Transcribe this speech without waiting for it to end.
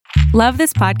Love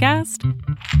this podcast?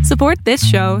 Support this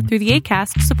show through the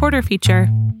Acast supporter feature.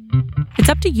 It's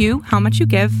up to you how much you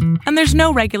give, and there's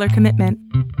no regular commitment.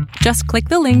 Just click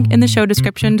the link in the show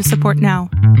description to support now.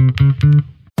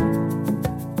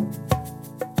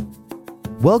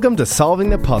 Welcome to Solving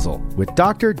the Puzzle with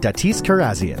Dr. Datis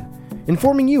Karazian,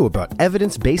 informing you about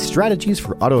evidence-based strategies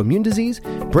for autoimmune disease,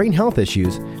 brain health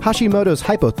issues, Hashimoto's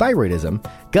hypothyroidism,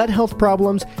 gut health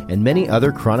problems, and many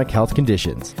other chronic health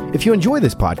conditions. If you enjoy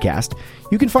this podcast,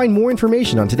 you can find more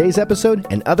information on today's episode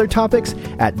and other topics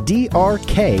at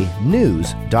drknews.com.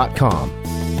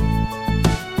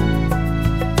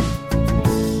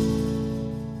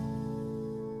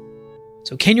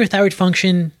 So can your thyroid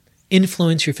function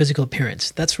influence your physical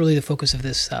appearance? That's really the focus of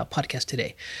this podcast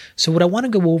today. So what I want to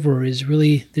go over is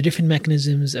really the different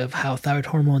mechanisms of how thyroid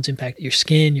hormones impact your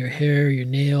skin, your hair, your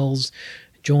nails,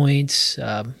 joints,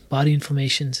 body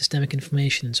inflammation, systemic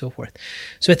inflammation, and so forth.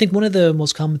 So I think one of the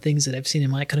most common things that I've seen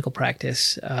in my clinical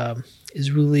practice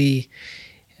is really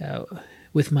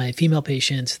with my female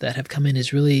patients that have come in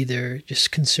is really they're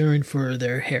just concerned for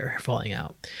their hair falling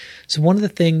out. So one of the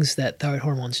things that thyroid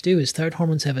hormones do is thyroid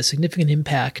hormones have a significant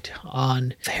impact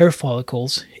on hair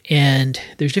follicles, and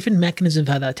there's different mechanisms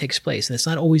of how that takes place, and it's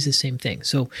not always the same thing.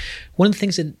 So one of the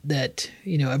things that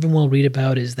everyone will read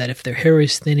about is that if their hair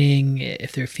is thinning,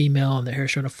 if they're female and their hair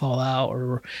is starting to fall out,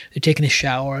 or they're taking a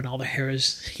shower and all their hair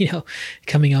is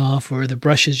coming off, or the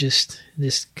brush is just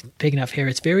picking off hair,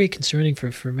 it's very concerning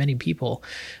for many people,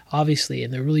 obviously,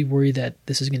 and they're really worried that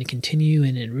this is going to continue,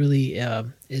 and it really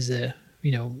is a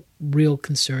real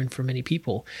concern for many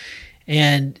people.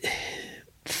 And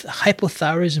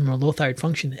hypothyroidism or low thyroid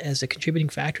function is a contributing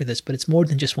factor to this, but it's more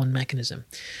than just one mechanism.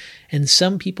 And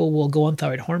some people will go on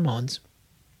thyroid hormones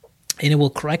and it will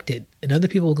correct it, and other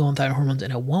people will go on thyroid hormones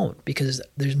and it won't, because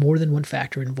there's more than one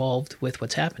factor involved with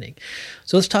what's happening.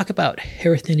 So let's talk about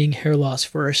hair thinning, hair loss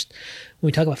first when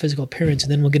we talk about physical appearance,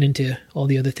 and then we'll get into all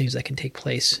the other things that can take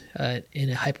place in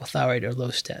a hypothyroid or low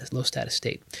status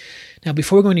state. Now,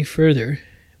 before we go any further,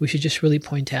 we should just really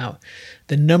point out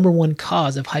the number one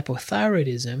cause of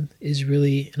hypothyroidism is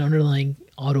really an underlying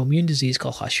autoimmune disease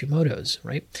called Hashimoto's,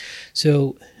 right?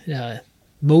 So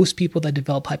most people that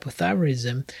develop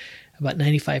hypothyroidism, about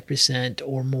 95%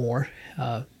 or more,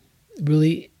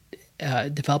 really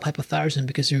develop hypothyroidism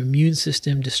because their immune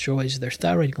system destroys their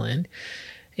thyroid gland.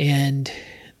 And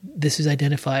this is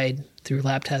identified through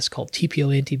lab tests called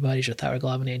TPO antibodies or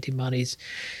thyroglobulin antibodies.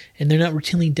 And they're not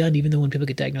routinely done, even though when people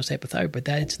get diagnosed hypothyroid, but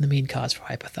that's the main cause for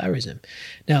hypothyroidism.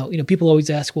 Now, people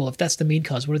always ask, well, if that's the main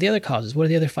cause, what are the other causes? What are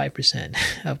the other 5%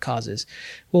 of causes?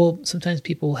 Well, sometimes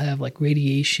people have like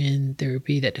radiation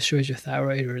therapy that destroys your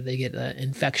thyroid, or they get an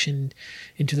infection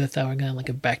into the thyroid gland, like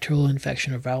a bacterial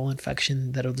infection or viral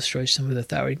infection that'll destroy some of the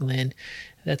thyroid gland.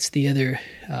 That's the other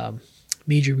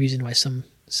major reason why some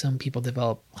people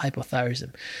develop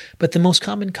hypothyroidism. But the most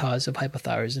common cause of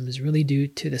hypothyroidism is really due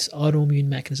to this autoimmune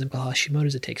mechanism called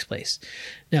Hashimoto's that takes place.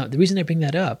 Now, the reason I bring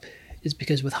that up is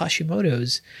because with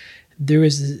Hashimoto's,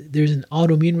 there's an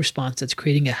autoimmune response that's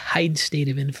creating a heightened state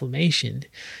of inflammation,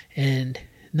 and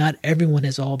not everyone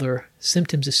has all their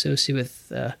symptoms associated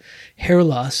with hair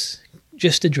loss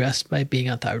just addressed by being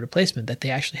on thyroid replacement, that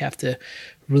they actually have to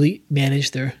really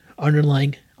manage their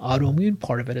underlying autoimmune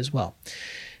part of it as well.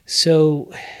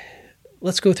 So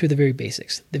let's go through the very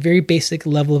basics. The very basic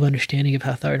level of understanding of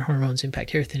how thyroid hormones impact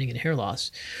hair thinning and hair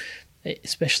loss,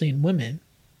 especially in women,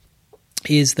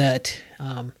 is that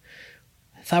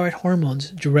thyroid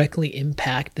hormones directly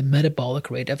impact the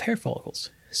metabolic rate of hair follicles.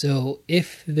 So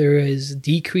if there is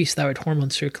decreased thyroid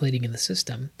hormone circulating in the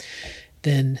system,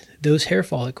 then those hair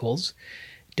follicles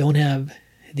don't have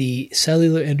the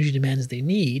cellular energy demands they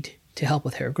need to help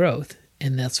with hair growth.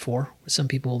 And that's for some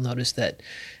people will notice that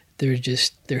their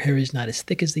hair is not as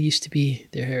thick as they used to be.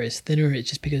 Their hair is thinner. It's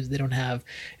just because they don't have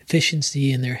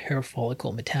efficiency in their hair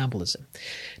follicle metabolism.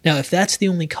 Now, if that's the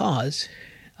only cause,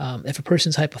 if a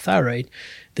person's hypothyroid,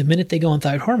 the minute they go on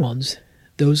thyroid hormones,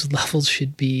 those levels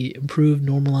should be improved,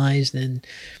 normalized, and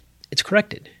it's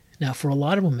corrected. Now, for a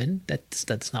lot of women,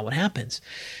 that's not what happens.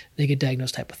 They get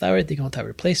diagnosed hypothyroid, they go on thyroid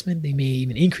replacement, they may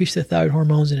even increase their thyroid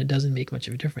hormones, and it doesn't make much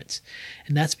of a difference.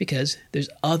 And that's because there's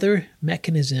other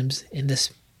mechanisms in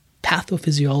this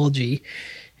pathophysiology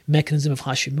mechanism of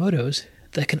Hashimoto's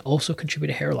that can also contribute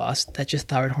to hair loss that just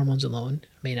thyroid hormones alone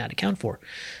may not account for.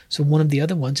 So one of the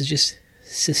other ones is just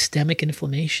systemic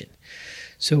inflammation.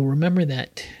 So remember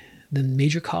that the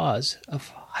major cause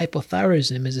of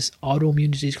hypothyroidism is this autoimmune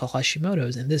disease called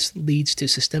Hashimoto's, and this leads to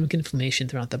systemic inflammation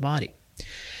throughout the body.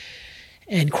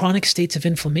 And chronic states of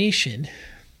inflammation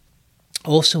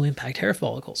also impact hair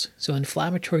follicles. So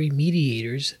inflammatory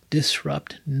mediators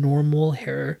disrupt normal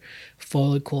hair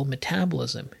follicle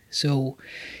metabolism. So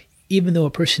even though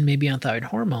a person may be on thyroid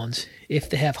hormones, if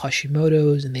they have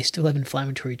Hashimoto's and they still have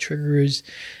inflammatory triggers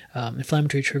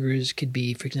could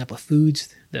be, for example, foods.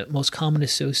 The most common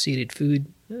associated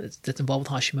food that's involved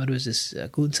with Hashimoto's is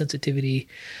gluten sensitivity.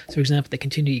 So, for example, they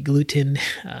continue to eat gluten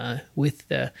with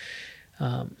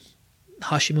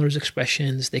Hashimoto's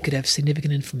expressions. They could have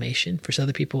significant inflammation. For some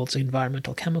other people, it's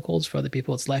environmental chemicals. For other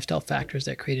people, it's lifestyle factors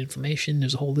that create inflammation.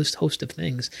 There's a whole host of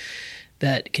things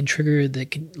that can trigger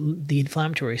the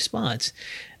inflammatory response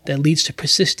that leads to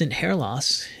persistent hair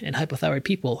loss in hypothyroid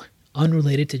people,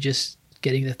 unrelated to just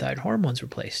getting the thyroid hormones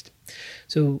replaced.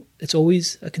 So it's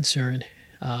always a concern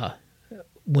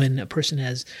when a person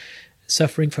has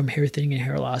suffering from hair thinning and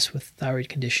hair loss with thyroid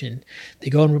condition, they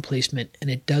go on replacement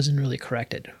and it doesn't really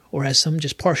correct it, or has some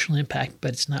just partial impact,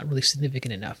 but it's not really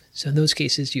significant enough. So in those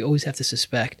cases, you always have to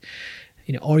suspect,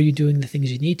 are you doing the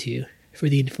things you need to for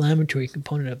the inflammatory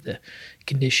component of the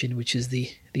condition, which is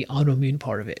the autoimmune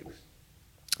part of it.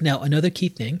 Now, another key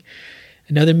thing,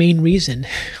 another main reason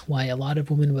why a lot of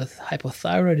women with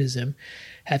hypothyroidism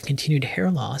have continued hair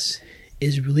loss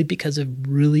is really because of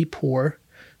really poor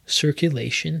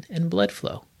circulation and blood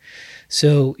flow.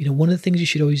 So, one of the things you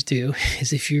should always do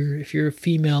is if you're a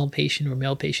female patient or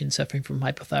male patient suffering from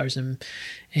hypothyroidism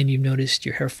and you've noticed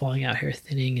your hair falling out, hair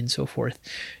thinning, and so forth,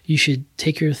 you should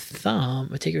take your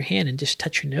hand and just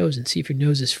touch your nose and see if your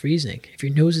nose is freezing. If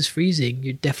your nose is freezing,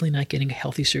 you're definitely not getting a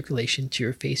healthy circulation to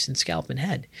your face and scalp and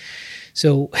head.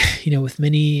 So, with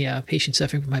many patients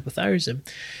suffering from hypothyroidism,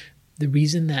 the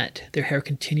reason that their hair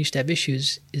continues to have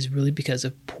issues is really because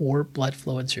of poor blood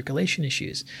flow and circulation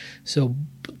issues. So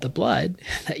the blood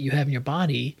that you have in your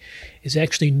body is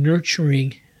actually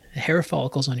nurturing the hair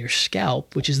follicles on your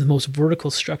scalp, which is the most vertical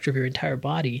structure of your entire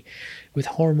body, with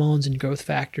hormones and growth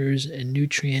factors and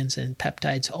nutrients and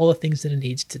peptides, all the things that it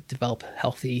needs to develop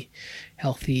healthy,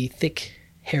 thick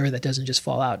hair that doesn't just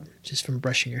fall out just from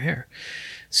brushing your hair.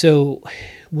 So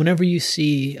whenever you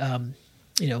see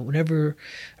whenever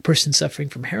a person's suffering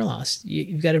from hair loss,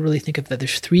 you've got to really think of that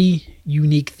there's three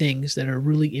unique things that are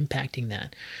really impacting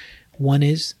that. One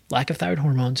is lack of thyroid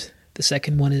hormones. The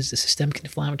second one is the systemic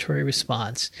inflammatory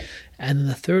response. And then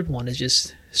the third one is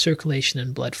just circulation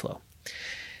and blood flow.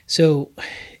 So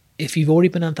if you've already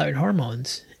been on thyroid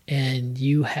hormones and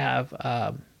you have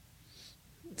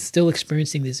still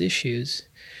experiencing these issues,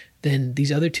 then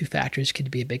these other two factors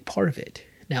could be a big part of it.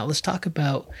 Now, let's talk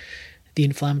about the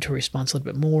inflammatory response a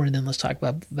little bit more, and then let's talk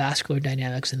about vascular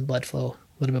dynamics and blood flow a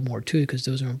little bit more too, because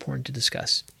those are important to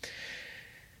discuss.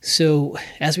 So,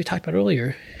 as we talked about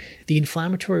earlier, the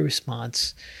inflammatory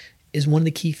response is one of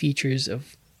the key features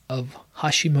of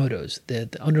Hashimoto's, the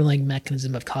underlying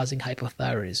mechanism of causing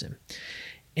hypothyroidism.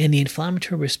 And the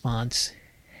inflammatory response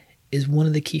is one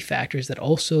of the key factors that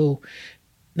also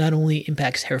not only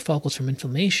impacts hair follicles from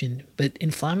inflammation, but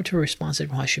inflammatory responses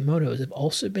from Hashimoto's have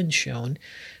also been shown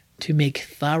to make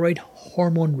thyroid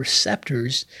hormone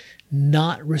receptors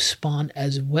not respond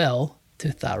as well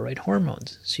to thyroid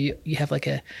hormones. So you have like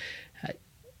a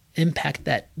impact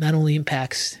that not only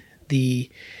impacts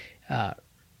the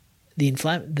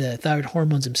thyroid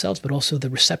hormones themselves, but also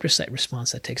the receptor site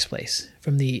response that takes place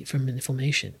from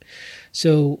inflammation.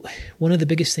 So one of the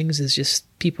biggest things is just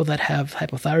people that have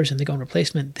hypothyroidism, they go on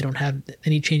replacement, they don't have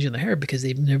any change in their hair because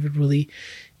they've never really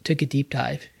took a deep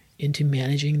dive into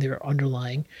managing their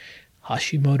underlying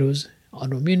Hashimoto's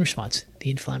autoimmune response, the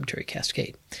inflammatory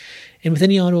cascade. And with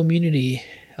any autoimmunity,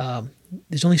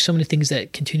 there's only so many things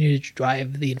that continue to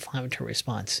drive the inflammatory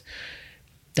response.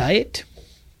 Diet,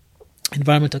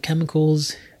 environmental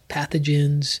chemicals,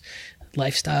 pathogens,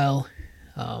 lifestyle,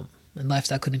 and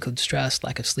lifestyle could include stress,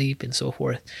 lack of sleep, and so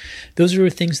forth. Those are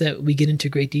things that we get into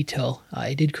great detail.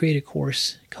 I did create a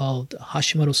course called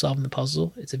Hashimoto Solving the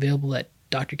Puzzle. It's available at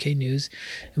Dr. K News,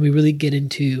 and we really get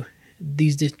into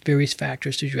these various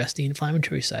factors to address the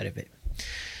inflammatory side of it.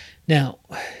 Now,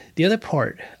 the other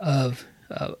part of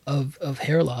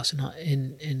hair loss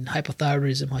in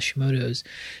hypothyroidism, Hashimoto's,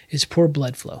 is poor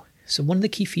blood flow. So one of the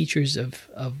key features of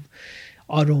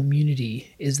autoimmunity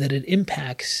is that it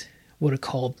impacts what are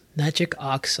called nitric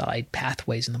oxide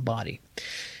pathways in the body.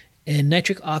 And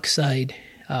nitric oxide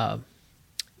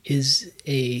is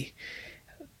a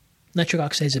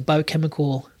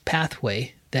biochemical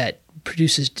pathway that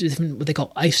produces different, what they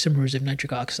call isomers of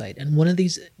nitric oxide. And one of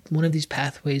these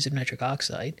pathways of nitric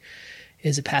oxide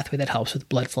is a pathway that helps with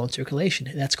blood flow and circulation.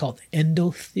 And that's called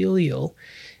endothelial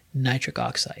nitric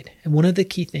oxide. And one of the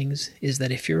key things is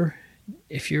that if you're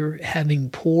if you're having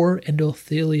poor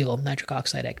endothelial nitric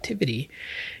oxide activity,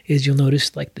 is you'll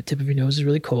notice like the tip of your nose is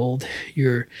really cold,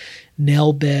 your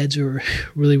nail beds are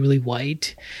really, really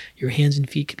white, your hands and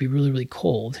feet could be really, really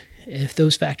cold. And if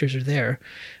those factors are there,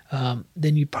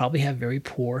 then you probably have very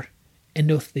poor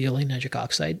endothelial nitric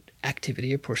oxide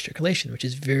activity or poor circulation, which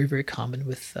is very, very common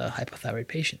with hypothyroid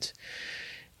patients.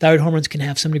 Thyroid hormones can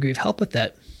have some degree of help with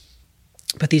that,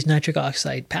 but these nitric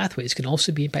oxide pathways can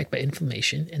also be impacted by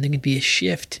inflammation, and there can be a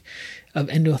shift of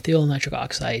endothelial nitric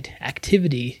oxide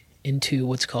activity into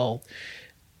what's called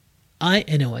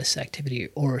INOS activity,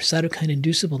 or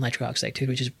cytokine-inducible nitric oxide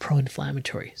activity, which is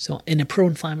pro-inflammatory. So in a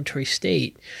pro-inflammatory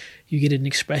state, you get an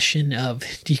expression of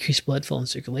decreased blood flow and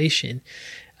circulation,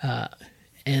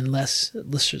 and less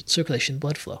circulation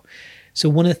blood flow. So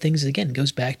one of the things, again,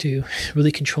 goes back to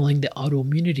really controlling the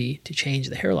autoimmunity to change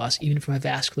the hair loss, even from a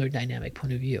vascular dynamic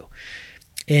point of view.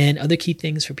 And other key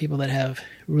things for people that have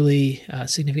really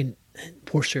significant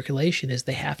poor circulation is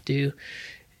they have to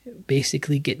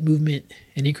basically get movement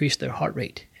and increase their heart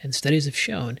rate. And studies have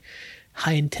shown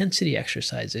high-intensity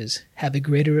exercises have a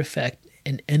greater effect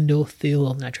in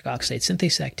endothelial nitric oxide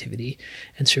synthase activity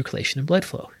and circulation and blood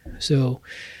flow. So,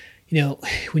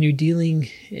 when you're dealing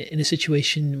in a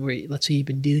situation where, let's say you've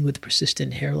been dealing with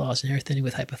persistent hair loss and hair thinning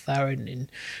with hypothyroid,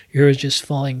 and your hair is just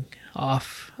falling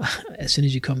off as soon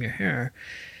as you comb your hair,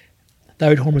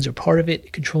 thyroid hormones are part of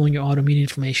it. Controlling your autoimmune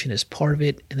inflammation is part of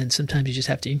it. And then sometimes you just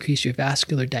have to increase your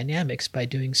vascular dynamics by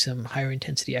doing some higher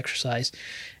intensity exercise.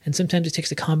 And sometimes it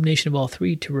takes a combination of all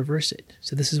three to reverse it.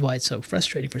 So this is why it's so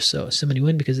frustrating for so many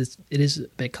women, because it is a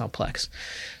bit complex.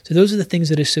 So those are the things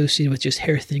that are associated with just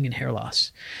hair thinning and hair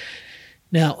loss.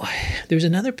 Now, there's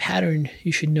another pattern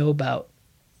you should know about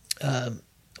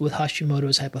with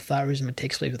Hashimoto's hypothyroidism that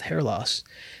takes place with hair loss.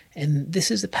 And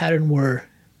this is the pattern where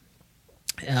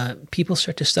people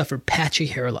start to suffer patchy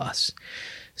hair loss.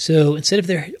 So instead of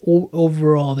their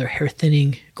hair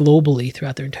thinning globally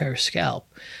throughout their entire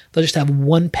scalp, they'll just have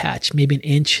one patch, maybe an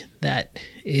inch, that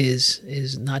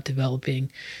is not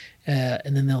developing.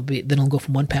 And then they'll go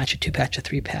from one patch to two patch to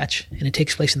three patch, and it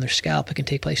takes place in their scalp. It can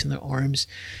take place in their arms,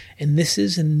 and this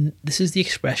is the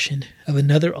expression of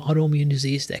another autoimmune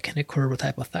disease that can occur with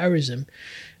hypothyroidism,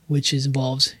 which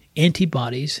involves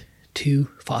antibodies to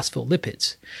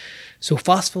phospholipids. So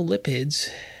phospholipids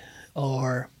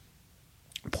are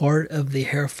part of the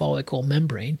hair follicle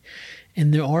membrane,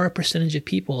 and there are a percentage of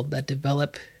people that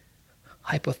develop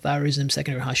hypothyroidism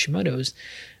secondary Hashimoto's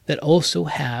that also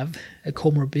have a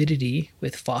comorbidity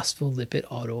with phospholipid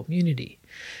autoimmunity.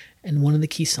 And one of the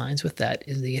key signs with that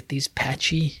is they get these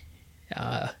patchy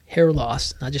hair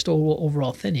loss, not just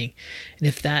overall thinning. And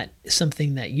if that is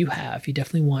something that you have, you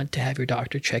definitely want to have your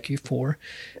doctor check you for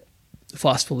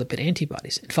phospholipid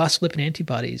antibodies. And phospholipid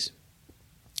antibodies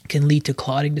can lead to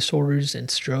clotting disorders and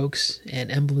strokes and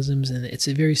embolisms, and it's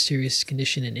a very serious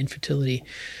condition and infertility.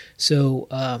 So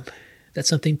that's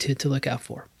something to look out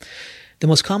for. The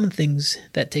most common things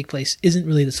that take place isn't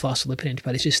really this phospholipid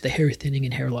antibody, it's just the hair thinning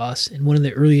and hair loss. And one of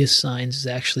the earliest signs is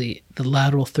actually the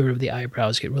lateral third of the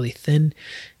eyebrows get really thin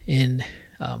in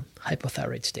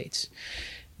hypothyroid states.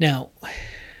 Now,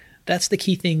 that's the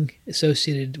key thing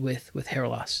associated with hair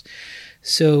loss.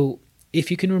 So if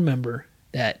you can remember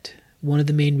that one of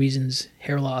the main reasons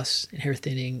hair loss and hair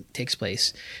thinning takes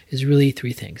place is really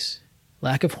three things: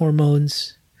 lack of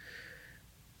hormones,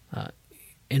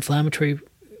 inflammatory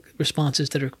responses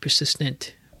that are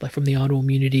persistent, like from the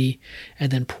autoimmunity,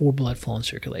 and then poor blood flow and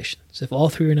circulation. So if all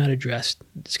three are not addressed,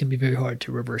 it's going to be very hard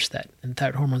to reverse that, and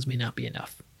thyroid hormones may not be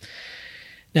enough.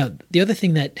 Now, the other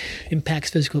thing that impacts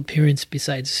physical appearance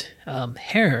besides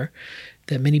hair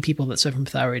that many people that suffer from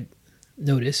thyroid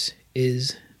notice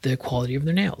is the quality of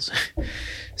their nails.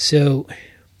 So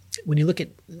when you look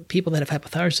at people that have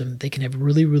hypothyroidism, they can have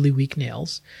really, really weak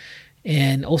nails.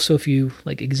 And also, if you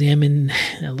examine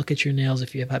and look at your nails,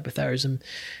 if you have hypothyroidism,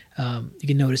 you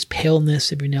can notice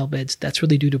paleness of your nail beds. That's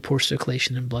really due to poor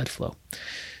circulation and blood flow.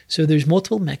 So there's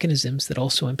multiple mechanisms that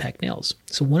also impact nails.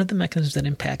 So one of the mechanisms that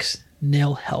impacts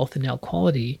nail health and nail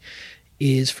quality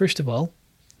is, first of all,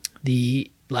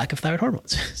 the lack of thyroid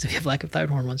hormones. So if you have lack of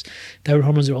thyroid hormones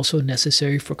are also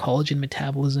necessary for collagen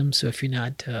metabolism. So if you're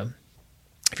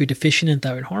deficient in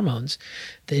thyroid hormones,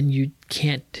 then you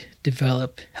can't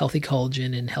develop healthy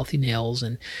collagen and healthy nails,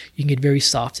 and you can get very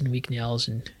soft and weak nails,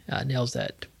 and nails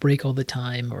that break all the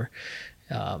time. Or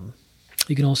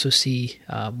you can also see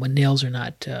when nails are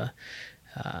not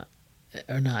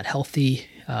healthy,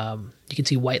 you can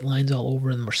see white lines all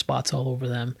over them or spots all over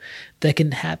them. That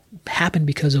can happen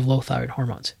because of low thyroid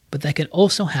hormones, but that can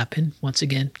also happen, once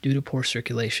again, due to poor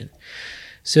circulation.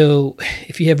 So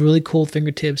if you have really cold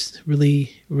fingertips,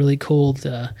 really, really cold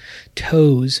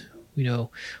toes,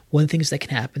 one of the things that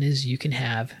can happen is you can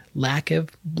have lack of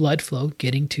blood flow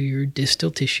getting to your distal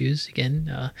tissues.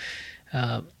 Again,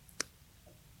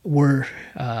 where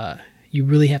you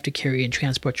really have to carry and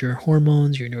transport your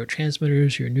hormones, your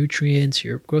neurotransmitters, your nutrients,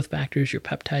 your growth factors, your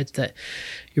peptides that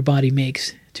your body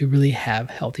makes to really have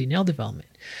healthy nail development.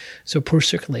 So poor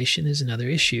circulation is another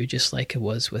issue, just like it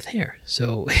was with hair.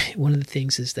 So one of the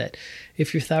things is that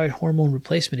if your thyroid hormone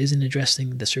replacement isn't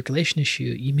addressing the circulation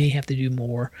issue, you may have to do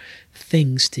more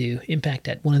things to impact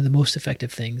that. One of the most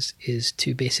effective things is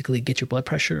to basically get your blood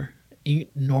pressure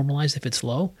normalized if it's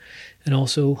low, and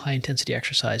also high intensity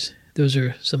exercise. Those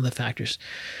are some of the factors.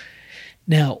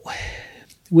 Now,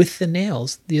 with the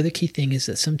nails, the other key thing is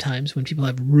that sometimes when people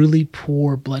have really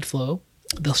poor blood flow,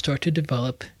 they'll start to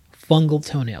develop fungal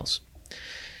toenails.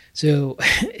 So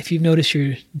if you've noticed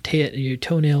your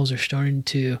toenails are starting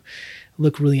to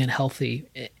look really unhealthy,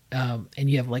 and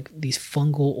you have like these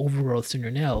fungal overgrowths in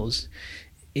your nails,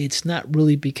 it's not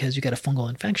really because you got a fungal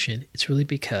infection. It's really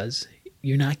because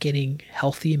you're not getting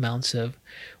healthy amounts of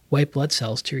white blood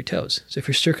cells to your toes. So if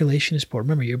your circulation is poor,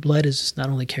 remember your blood is not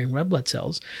only carrying red blood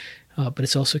cells, but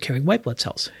it's also carrying white blood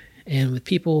cells. And with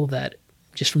people that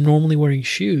just from normally wearing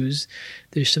shoes,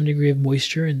 there's some degree of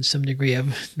moisture and some degree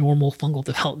of normal fungal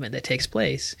development that takes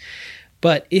place.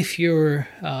 But if your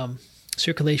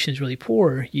circulation is really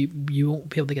poor, you won't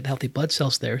be able to get healthy blood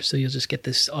cells there, so you'll just get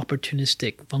this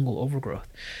opportunistic fungal overgrowth.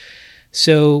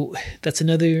 So that's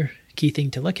another key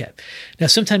thing to look at. Now,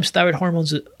 sometimes thyroid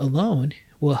hormones alone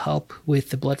will help with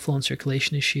the blood flow and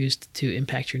circulation issues to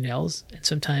impact your nails, and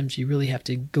sometimes you really have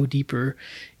to go deeper,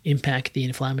 impact the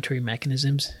inflammatory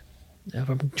mechanisms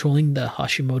from controlling the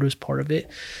Hashimoto's part of it,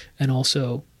 and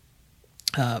also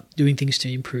doing things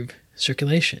to improve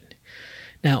circulation.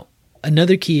 Now,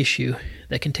 another key issue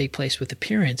that can take place with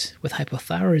appearance with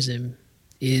hypothyroidism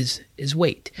is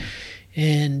weight.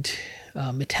 And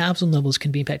metabolism levels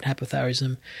can be impacted by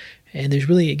hypothyroidism. And there's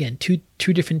really, again,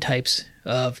 two different types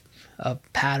of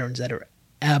patterns that are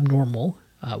abnormal.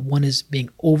 One is being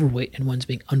overweight and one's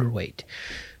being underweight.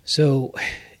 So,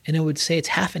 and I would say it's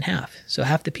half and half. So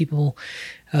half the people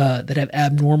that have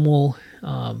abnormal,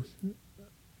 let's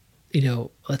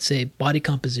say body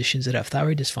compositions that have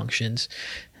thyroid dysfunctions,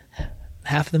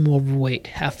 half of them are overweight,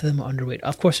 half of them are underweight.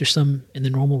 Of course, there's some in the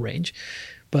normal range,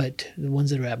 but the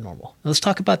ones that are abnormal. Now, let's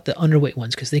talk about the underweight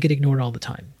ones because they get ignored all the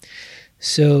time.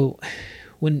 So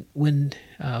when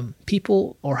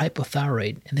people are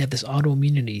hypothyroid and they have this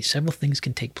autoimmunity, several things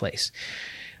can take place.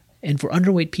 And for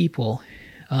underweight people,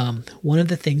 one of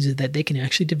the things is that they can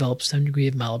actually develop some degree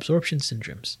of malabsorption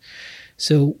syndromes.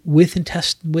 So with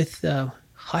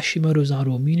Hashimoto's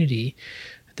autoimmunity,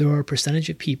 there are a percentage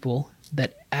of people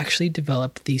that actually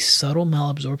develop these subtle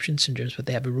malabsorption syndromes, but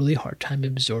they have a really hard time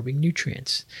absorbing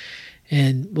nutrients.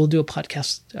 And we'll do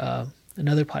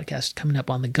another podcast coming up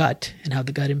on the gut and how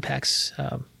the gut impacts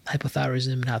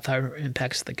hypothyroidism and how thyroid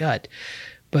impacts the gut.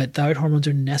 But thyroid hormones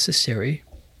are necessary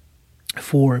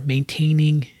for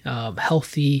maintaining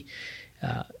healthy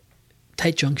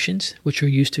tight junctions, which are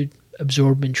used to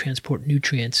absorb and transport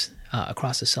nutrients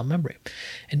across the cell membrane.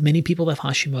 And many people that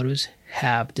have Hashimoto's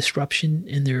have disruption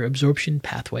in their absorption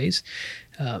pathways.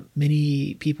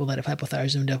 Many people that have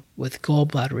hypothyroidism end up with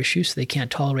gallbladder issues, so they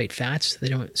can't tolerate fats.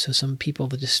 So some people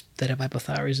that have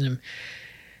hypothyroidism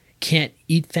can't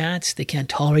eat fats. They can't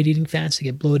tolerate eating fats. They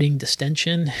get bloating,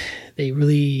 distension. They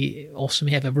really also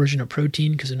may have aversion to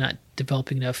protein because they're not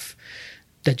developing enough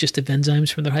digestive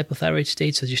enzymes from their hypothyroid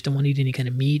state, so they just don't want to eat any kind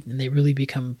of meat, and they really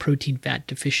become protein fat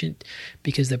deficient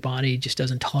because their body just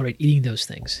doesn't tolerate eating those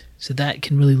things. So that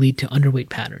can really lead to underweight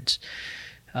patterns.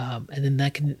 And then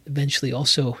that can eventually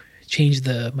also change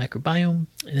the microbiome,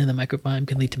 and then the microbiome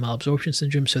can lead to malabsorption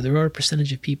syndrome. So there are a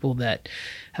percentage of people that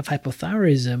have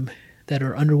hypothyroidism that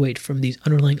are underweight from these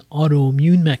underlying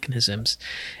autoimmune mechanisms,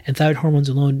 and thyroid hormones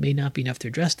alone may not be enough to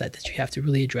address that you have to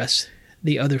really address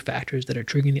the other factors that are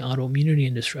triggering the autoimmunity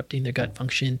and disrupting their gut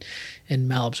function and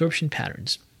malabsorption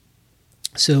patterns.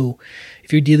 So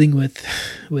if you're dealing with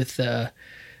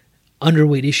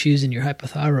underweight issues and you're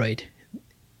hypothyroid,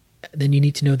 then you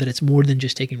need to know that it's more than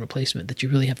just taking replacement, that you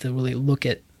really have to really look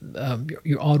at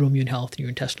your autoimmune health and your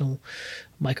intestinal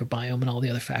microbiome and all the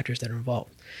other factors that are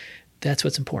involved. That's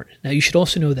what's important. Now, you should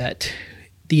also know that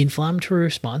the inflammatory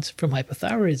response from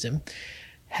hypothyroidism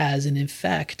has an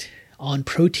effect on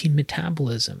protein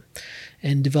metabolism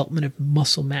and development of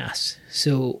muscle mass.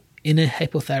 So in a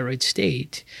hypothyroid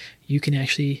state, you can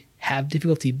actually have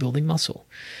difficulty building muscle.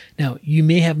 Now, you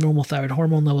may have normal thyroid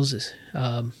hormone levels,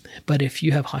 but if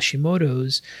you have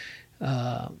Hashimoto's,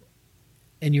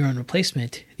 and you're on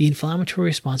replacement, the inflammatory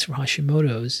response from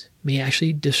Hashimoto's may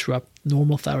actually disrupt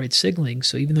normal thyroid signaling.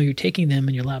 So even though you're taking them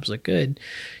and your labs look good,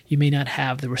 you may not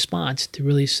have the response to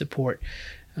really support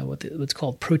what's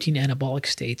called protein anabolic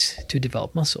states to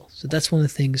develop muscle. So that's one of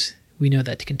the things we know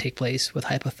that can take place with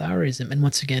hypothyroidism. And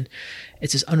once again,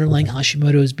 it's this underlying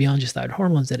Hashimoto's beyond just thyroid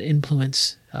hormones that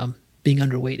influence being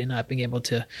underweight and not being able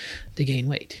to gain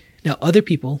weight. Now, other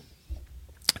people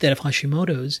that have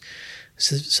Hashimoto's,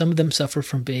 so some of them suffer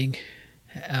from being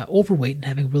overweight and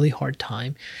having a really hard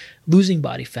time losing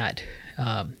body fat.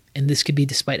 And this could be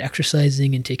despite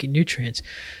exercising and taking nutrients,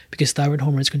 because thyroid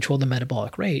hormones control the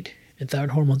metabolic rate, and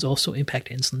thyroid hormones also impact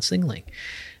insulin signaling.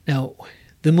 Now,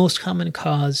 the most common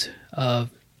cause of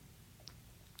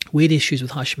weight issues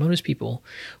with Hashimoto's people,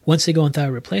 once they go on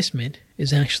thyroid replacement,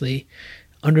 is actually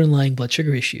underlying blood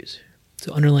sugar issues.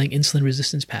 So underlying insulin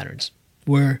resistance patterns,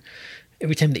 where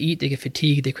every time they eat, they get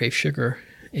fatigued, they crave sugar,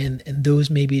 and those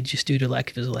may be just due to lack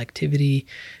of physical activity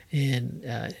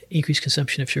and increased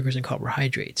consumption of sugars and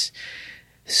carbohydrates.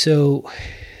 So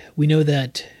we know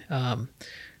that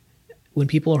when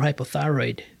people are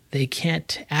hypothyroid, they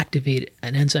can't activate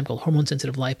an enzyme called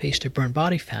hormone-sensitive lipase to burn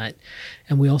body fat.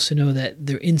 And we also know that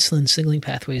their insulin signaling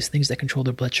pathways, things that control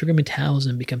their blood sugar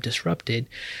metabolism, become disrupted.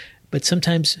 But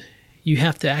sometimes you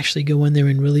have to actually go in there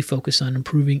and really focus on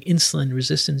improving insulin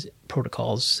resistance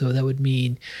protocols. So that would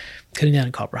mean cutting down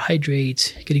on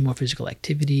carbohydrates, getting more physical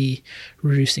activity,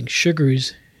 reducing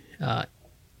sugars.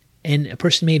 And a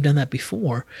person may have done that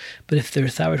before, but if their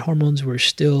thyroid hormones were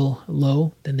still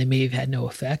low, then they may have had no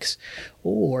effects.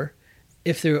 Or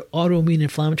if their autoimmune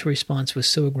inflammatory response was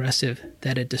so aggressive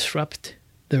that it disrupted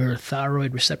their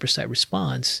thyroid receptor site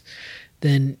response,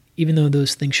 then even though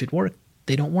those things should work,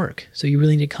 they don't work. So you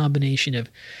really need a combination of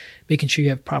making sure you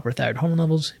have proper thyroid hormone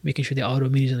levels, making sure the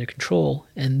autoimmune is under control,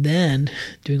 and then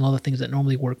doing all the things that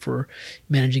normally work for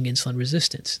managing insulin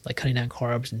resistance, like cutting down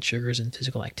carbs and sugars and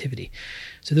physical activity.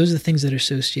 So those are the things that are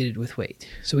associated with weight.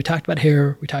 So we talked about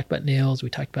hair, we talked about nails, we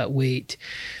talked about weight.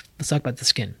 Let's talk about the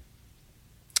skin.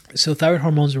 So thyroid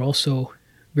hormones are also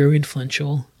very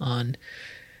influential on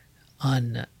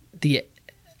the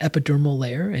epidermal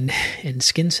layer and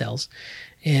skin cells.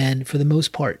 And for the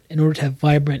most part, in order to have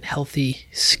vibrant, healthy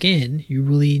skin, you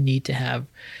really need to have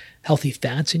healthy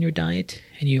fats in your diet,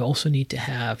 and you also need to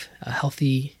have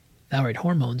healthy thyroid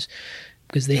hormones,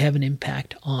 because they have an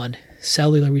impact on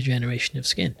cellular regeneration of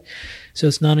skin. So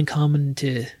it's not uncommon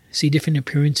to see different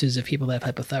appearances of people that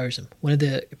have hypothyroidism. One of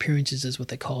the appearances is what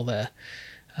they call the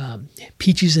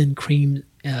peaches and cream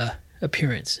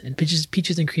appearance. And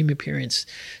peaches and cream appearance,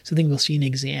 something we'll see in an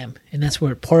exam, and that's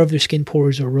where part of their skin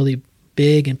pores are really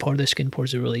big and part of their skin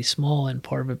pores are really small, and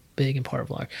part of it big and part of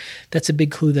large. That's a big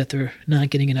clue that they're not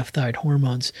getting enough thyroid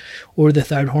hormones, or the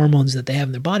thyroid hormones that they have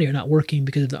in their body are not working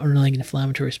because of the underlying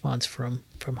inflammatory response from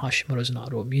Hashimoto's and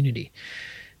autoimmunity.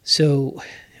 So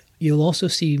you'll also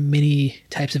see many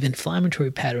types of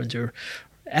inflammatory patterns, or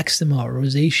eczema or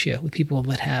rosacea, with people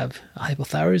that have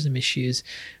hypothyroidism issues.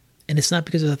 And it's not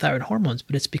because of the thyroid hormones,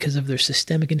 but it's because of their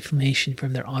systemic inflammation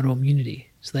from their autoimmunity.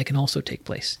 So that can also take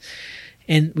place.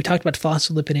 And we talked about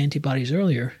phospholipid antibodies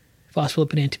earlier.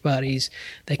 Phospholipid antibodies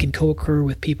that can co-occur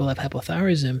with people that have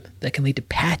hypothyroidism that can lead to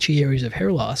patchy areas of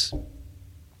hair loss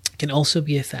can also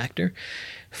be a factor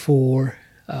for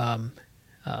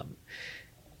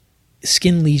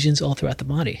skin lesions all throughout the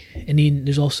body. And then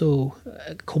there's also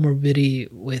a comorbidity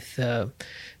with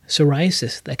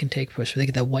psoriasis that can take place, where they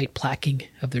get that white plaquing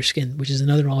of their skin, which is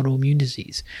another autoimmune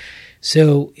disease.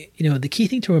 So, the key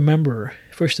thing to remember,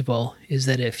 first of all, is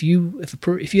that if you have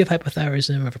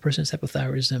hypothyroidism, or if a person has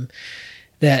hypothyroidism,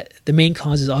 that the main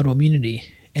cause is autoimmunity.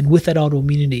 And with that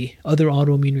autoimmunity, other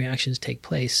autoimmune reactions take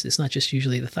place. It's not just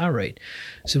usually the thyroid.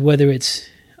 So whether it's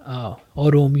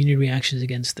autoimmune reactions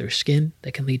against their skin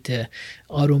that can lead to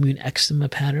autoimmune eczema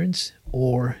patterns,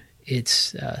 or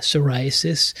it's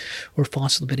psoriasis or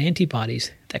phospholipid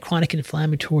antibodies, that chronic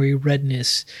inflammatory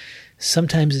redness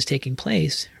sometimes is taking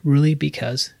place really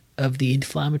because of the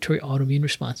inflammatory autoimmune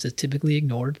response that's typically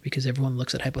ignored, because everyone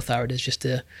looks at hypothyroid as just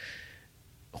a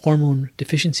hormone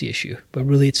deficiency issue, but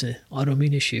really it's an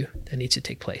autoimmune issue that needs to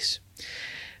take place.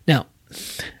 Now,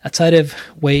 outside of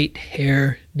weight,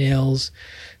 hair, nails,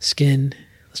 skin,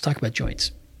 let's talk about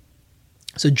joints.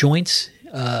 So joints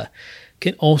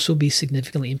can also be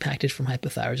significantly impacted from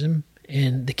hypothyroidism,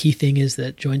 and the key thing is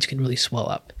that joints can really swell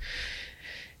up.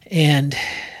 And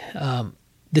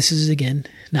this is, again,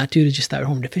 not due to just thyroid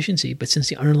hormone deficiency, but since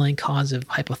the underlying cause of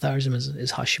hypothyroidism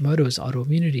is Hashimoto's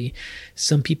autoimmunity,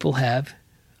 some people have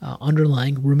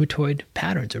underlying rheumatoid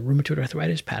patterns or rheumatoid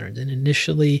arthritis patterns. And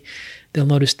initially, they'll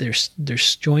notice their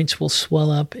joints will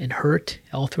swell up and hurt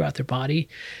all throughout their body.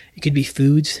 It could be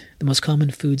foods. The most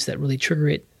common foods that really trigger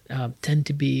it tend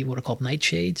to be what are called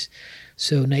nightshades.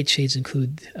 So nightshades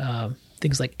include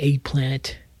things like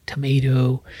eggplant,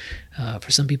 tomato.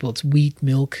 For some people, it's wheat,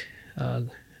 milk,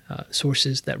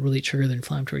 sources that really trigger the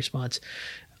inflammatory response.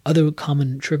 Other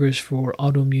common triggers for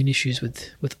autoimmune issues with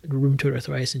rheumatoid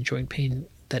arthritis and joint pain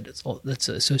that's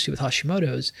associated with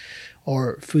Hashimoto's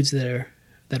are foods that are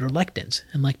lectins,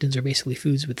 and lectins are basically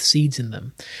foods with seeds in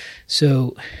them.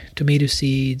 So tomato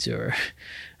seeds or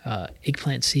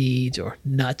eggplant seeds or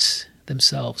nuts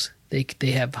themselves,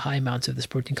 they have high amounts of this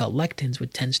protein called lectins,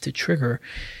 which tends to trigger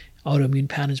autoimmune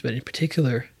patterns, but in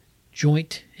particular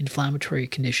joint inflammatory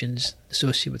conditions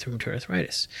associated with rheumatoid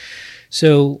arthritis.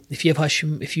 So if you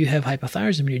have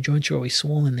hypothyroidism and your joints are always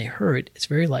swollen, they hurt, it's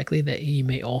very likely that you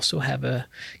may also have a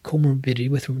comorbidity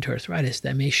with rheumatoid arthritis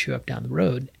that may show up down the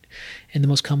road. And the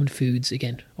most common foods,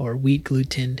 again, are wheat,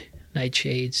 gluten,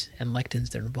 nightshades, and lectins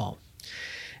that are involved.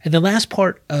 And the last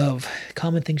part of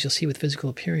common things you'll see with physical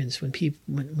appearance when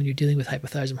you're dealing with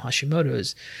hypothyroidism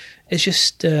Hashimoto's is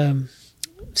just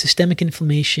systemic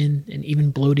inflammation and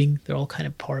even bloating. They're all kind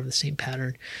of part of the same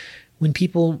pattern. When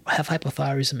people have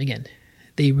hypothyroidism, again,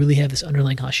 they really have this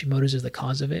underlying Hashimoto's as the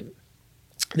cause of it.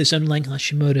 This underlying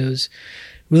Hashimoto's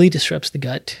really disrupts the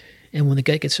gut, and when the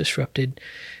gut gets disrupted,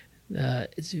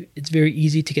 it's very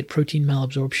easy to get protein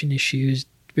malabsorption issues,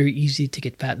 very easy to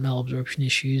get fat malabsorption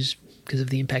issues because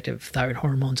of the impact of thyroid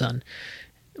hormones on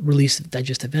release of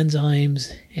digestive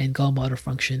enzymes and gallbladder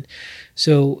function.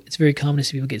 So it's very common to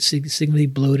see people get significantly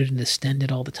bloated and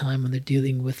distended all the time when they're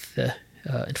dealing with the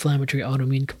inflammatory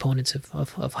autoimmune components of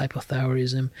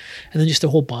hypothyroidism. And then just the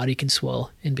whole body can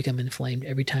swell and become inflamed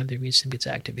every time the immune system gets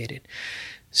activated.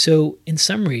 So in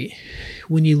summary,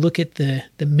 when you look at the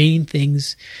main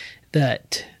things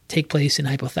that take place in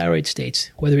hypothyroid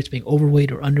states, whether it's being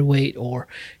overweight or underweight or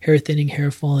hair thinning,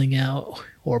 hair falling out,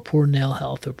 or poor nail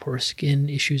health or poor skin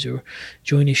issues or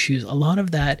joint issues, a lot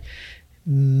of that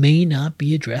may not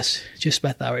be addressed just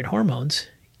by thyroid hormones,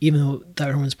 even though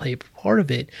thyroid hormones play a part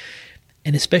of it.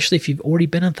 And especially if you've already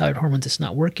been on thyroid hormones, it's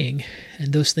not working,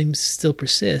 and those things still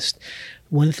persist,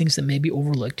 one of the things that may be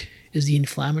overlooked is the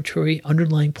inflammatory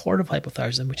underlying part of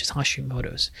hypothyroidism, which is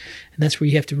Hashimoto's. And that's where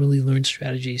you have to really learn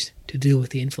strategies to deal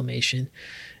with the inflammation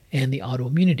and the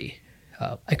autoimmunity.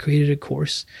 I created a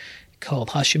course called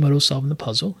Hashimoto's Solving the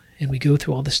Puzzle, and we go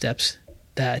through all the steps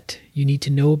that you need to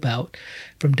know about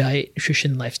from diet,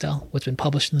 nutrition, and lifestyle, what's been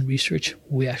published in the research,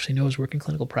 what we actually know is working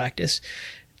clinical practice,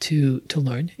 to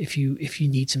learn if you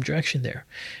need some direction there.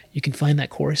 You can find that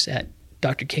course at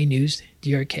Dr. K News,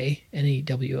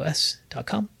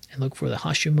 drknews.com, and look for the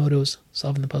Hashimoto's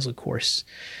Solving the Puzzle course.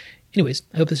 Anyways,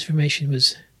 I hope this information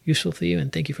was useful for you,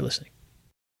 and thank you for listening.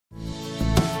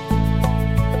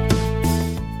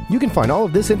 You can find all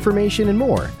of this information and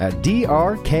more at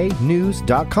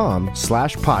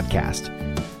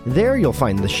drknews.com/podcast. There you'll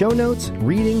find the show notes,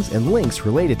 readings, and links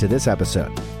related to this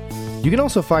episode. You can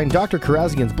also find Dr.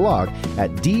 Kharrazian's blog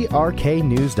at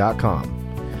drknews.com.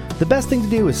 The best thing to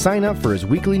do is sign up for his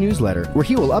weekly newsletter, where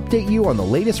he will update you on the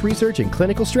latest research and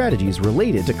clinical strategies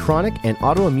related to chronic and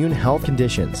autoimmune health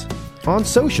conditions. On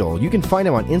social, you can find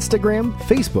him on Instagram,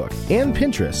 Facebook, and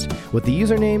Pinterest with the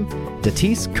username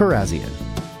Datis Kharrazian.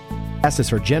 This is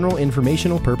for general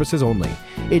informational purposes only.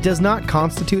 It does not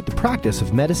constitute the practice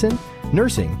of medicine,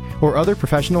 nursing, or other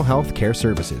professional health care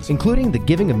services, including the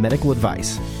giving of medical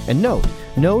advice. And note,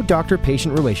 no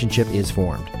doctor-patient relationship is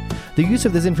formed. The use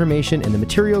of this information and the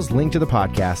materials linked to the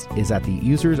podcast is at the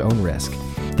user's own risk.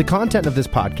 The content of this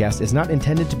podcast is not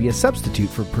intended to be a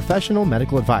substitute for professional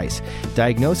medical advice,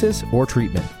 diagnosis, or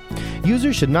treatment.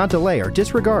 Users should not delay or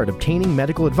disregard obtaining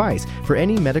medical advice for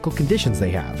any medical conditions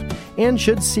they have, and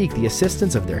should seek the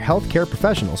assistance of their healthcare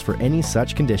professionals for any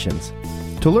such conditions.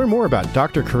 To learn more about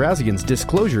Dr. Kharrazian's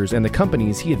disclosures and the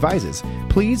companies he advises,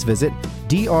 please visit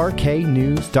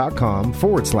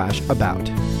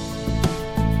drknews.com/about.